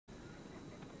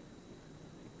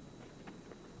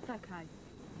okay.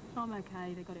 I'm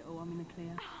okay. They got it all. I'm in the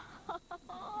clear. Oh,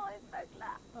 I'm so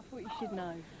glad. I thought you should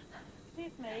know.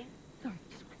 Excuse me. Sorry,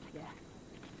 just quickly. Yeah.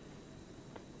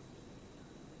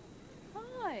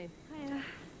 Hi. Hiya.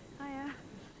 Hiya.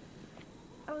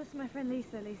 Oh, this is my friend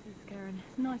Lisa. Lisa's Karen.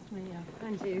 It's nice to meet you.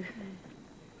 And you.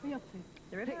 Where are you off to?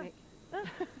 The river. Picnic.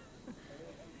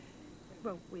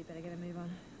 Well, we better get a move on.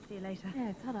 See you later.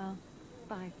 Yeah, ta-da.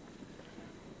 Bye.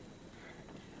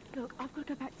 Look, I've got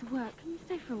to go back to work. Can you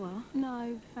stay for a while?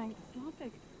 No, thanks. I'll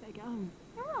better get home.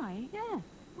 All right. Yeah.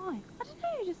 Why? I don't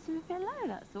know, you just seem a bit low,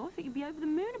 that's all. I think you'd be over the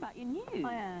moon about your news.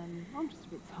 I am. I'm just a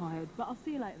bit tired, but I'll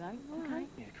see you later, though. All right.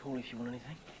 Yeah, call if you want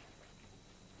anything.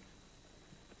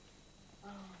 Oh,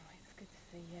 it's good to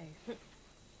see you.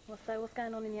 What's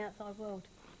going on in the outside world?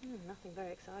 Nothing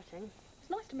very exciting. It's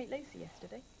nice to meet Lucy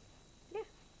yesterday. Yeah.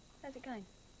 How's it going?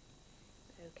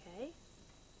 Okay.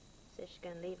 Says she's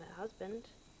going to leave her husband.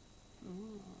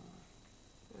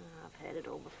 Oh, I've heard it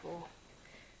all before.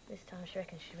 This time she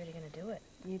reckons she's really going to do it.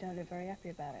 you don't look very happy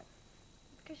about it.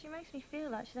 Because she makes me feel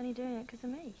like she's only doing it because of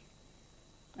me.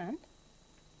 And?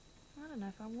 I don't know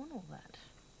if I want all that.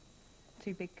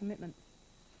 Too big commitment.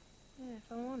 Yeah,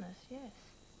 if I'm honest, yes.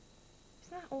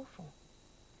 Isn't that awful?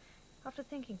 After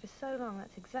thinking for so long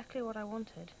that's exactly what I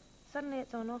wanted. Suddenly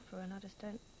it's on offer and I just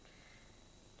don't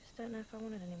know if I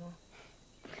want it anymore.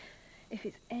 If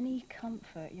it's any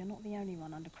comfort, you're not the only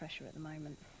one under pressure at the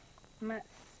moment. Matt's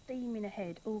steaming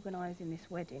ahead, organising this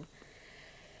wedding.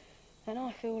 And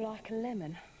I feel like a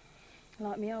lemon.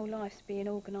 Like my whole life's being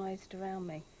organised around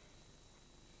me.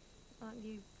 Aren't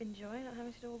you enjoying not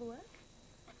having to do all the work?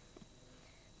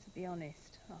 To be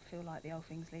honest, I feel like the whole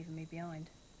thing's leaving me behind.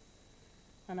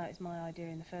 I know it's my idea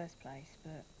in the first place,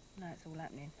 but now it's all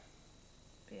happening.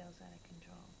 Feels out of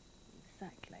control.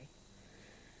 Exactly.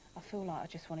 I feel like I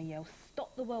just want to yell,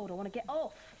 stop the world, I want to get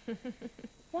off.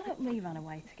 Why don't we run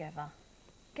away together?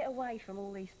 Get away from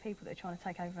all these people that are trying to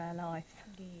take over our lives.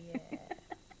 Yeah.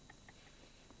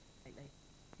 Lately,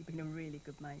 you've been a really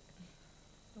good mate.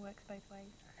 It works both ways.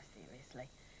 Seriously.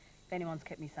 If anyone's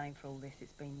kept me sane for all this,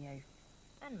 it's been you.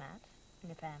 And Matt,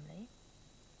 and the family.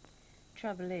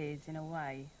 Trouble is, in a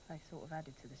way, they sort of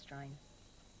added to the strain.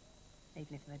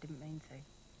 Even if they didn't mean to.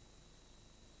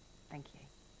 Thank you.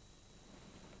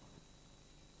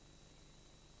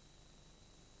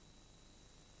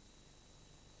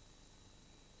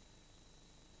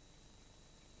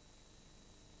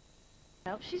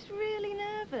 She's really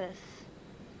nervous.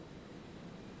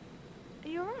 Are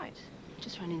you all right?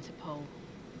 Just ran into Paul.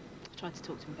 I tried to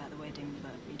talk to him about the wedding,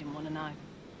 but he didn't want to know.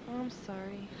 Oh, I'm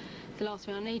sorry. It's the last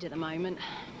thing I need at the moment.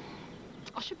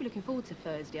 I should be looking forward to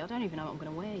Thursday. I don't even know what I'm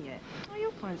going to wear yet. Oh,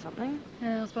 you'll find something.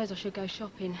 Yeah, I suppose I should go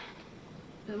shopping.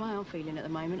 But the way I'm feeling at the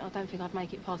moment, I don't think I'd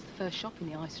make it past the first shop in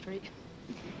the high street.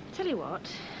 Tell you what,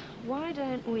 why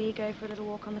don't we go for a little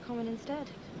walk on the common instead?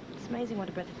 It's amazing what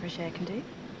a breath of fresh air can do.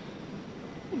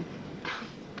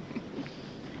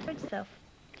 Enjoy yourself.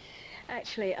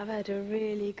 Actually, I've had a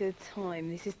really good time.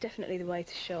 This is definitely the way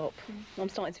to shop. I'm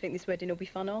starting to think this wedding will be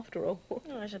fun after all. Oh,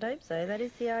 I should hope so. That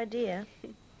is the idea.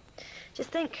 Just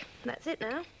think, that's it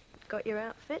now. Got your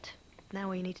outfit. Now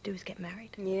all you need to do is get married.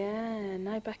 Yeah,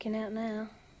 no backing out now.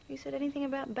 You said anything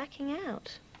about backing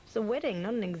out? It's a wedding,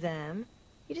 not an exam.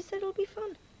 You just said it'll be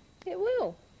fun. It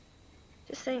will.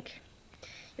 Just think,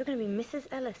 you're going to be Mrs.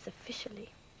 Ellis officially.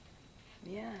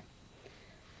 Yeah.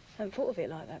 I haven't thought of it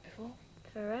like that before.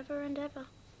 Forever and ever.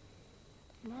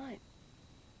 Right.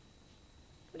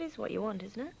 It is what you want,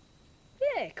 isn't it?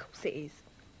 Yeah, of course it is.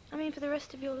 I mean, for the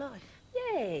rest of your life.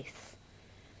 Yes.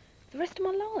 The rest of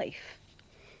my life.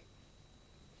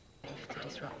 To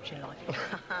disrupt your life.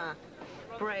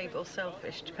 Brave or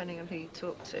selfish, depending on who you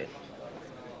talk to.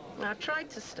 I tried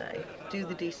to stay, do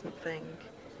the decent thing,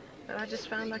 but I just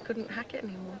found I couldn't hack it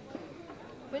anymore.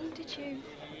 When did you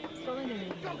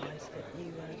finally realise that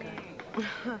you were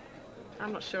going?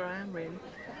 I'm not sure I am, really.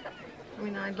 I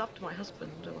mean, I loved my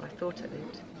husband, or I thought I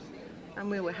did.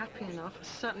 And we were happy enough. I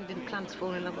certainly didn't plan to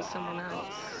fall in love with someone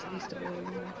else, least of all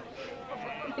you.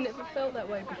 You never felt that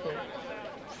way before?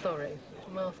 Sorry,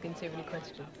 I'm asking too many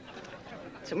questions.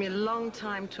 It took me a long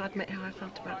time to admit how I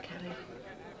felt about Kelly.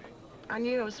 I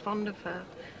knew I was fond of her.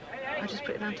 I just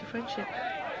put it down to friendship.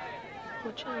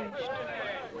 What changed?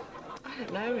 I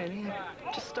don't know, really.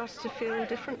 I just started to feel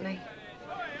differently.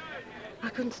 I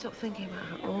couldn't stop thinking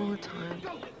about her all the time.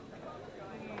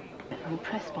 I'm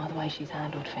impressed by the way she's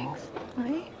handled things.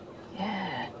 Right?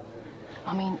 Yeah.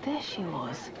 I mean, there she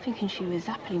was, thinking she was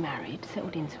happily married,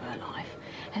 settled into her life,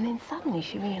 and then suddenly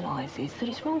she realises that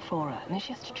it's wrong for her, and then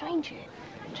she has to change it.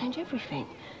 Change everything.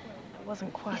 It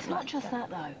wasn't quite It's not like just that,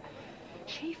 though.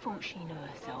 She thought she knew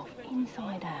herself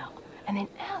inside out, and then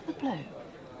out of the blue,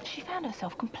 she found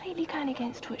herself completely going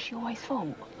against what she always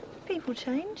thought. People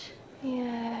change.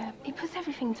 Yeah, it puts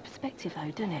everything into perspective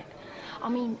though, doesn't it? I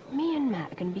mean, me and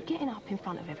Matt are going to be getting up in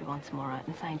front of everyone tomorrow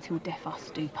and saying till death us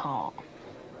do part.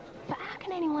 But how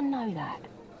can anyone know that?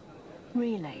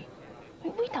 Really? I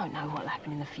mean, we don't know what'll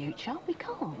happen in the future. We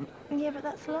can't. Yeah, but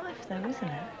that's life though, isn't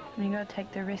it? I mean, you've got to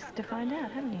take the risk to find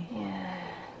out, haven't you? Yeah,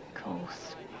 of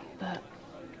course. But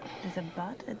There's a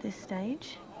but at this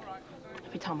stage.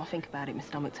 every time I think about it, my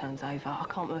stomach turns over. I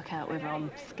can't work out whether I'm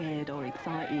scared or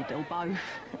excited or both.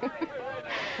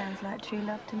 Sounds like true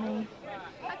love to me.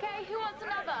 Okay, who wants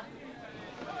another?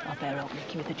 I better help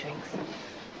Nicky with the drinks.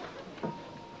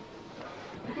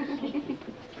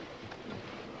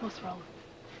 What's wrong?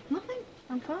 Nothing.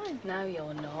 I'm fine. No,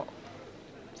 you're not.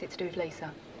 Is it to do with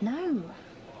Lisa? No.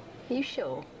 Are you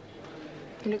sure?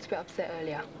 You looked a bit upset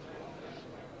earlier.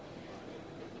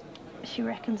 She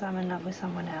reckons I'm in love with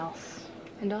someone else.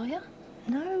 And are you?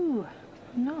 No,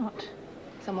 I'm not.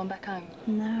 Someone back home?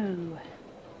 No.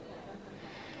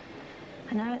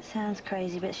 I know it sounds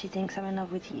crazy, but she thinks I'm in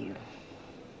love with you.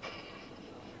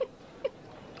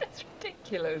 That's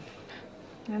ridiculous.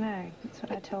 I know, that's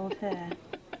what I told her.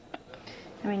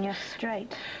 I mean, you're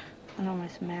straight and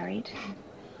almost married.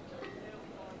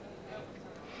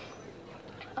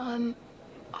 I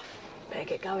better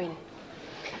get going.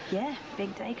 Yeah,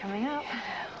 big day coming up.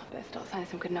 I better start saying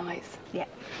some good nights. Yeah.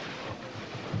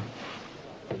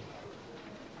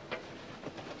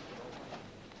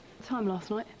 Time last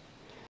night?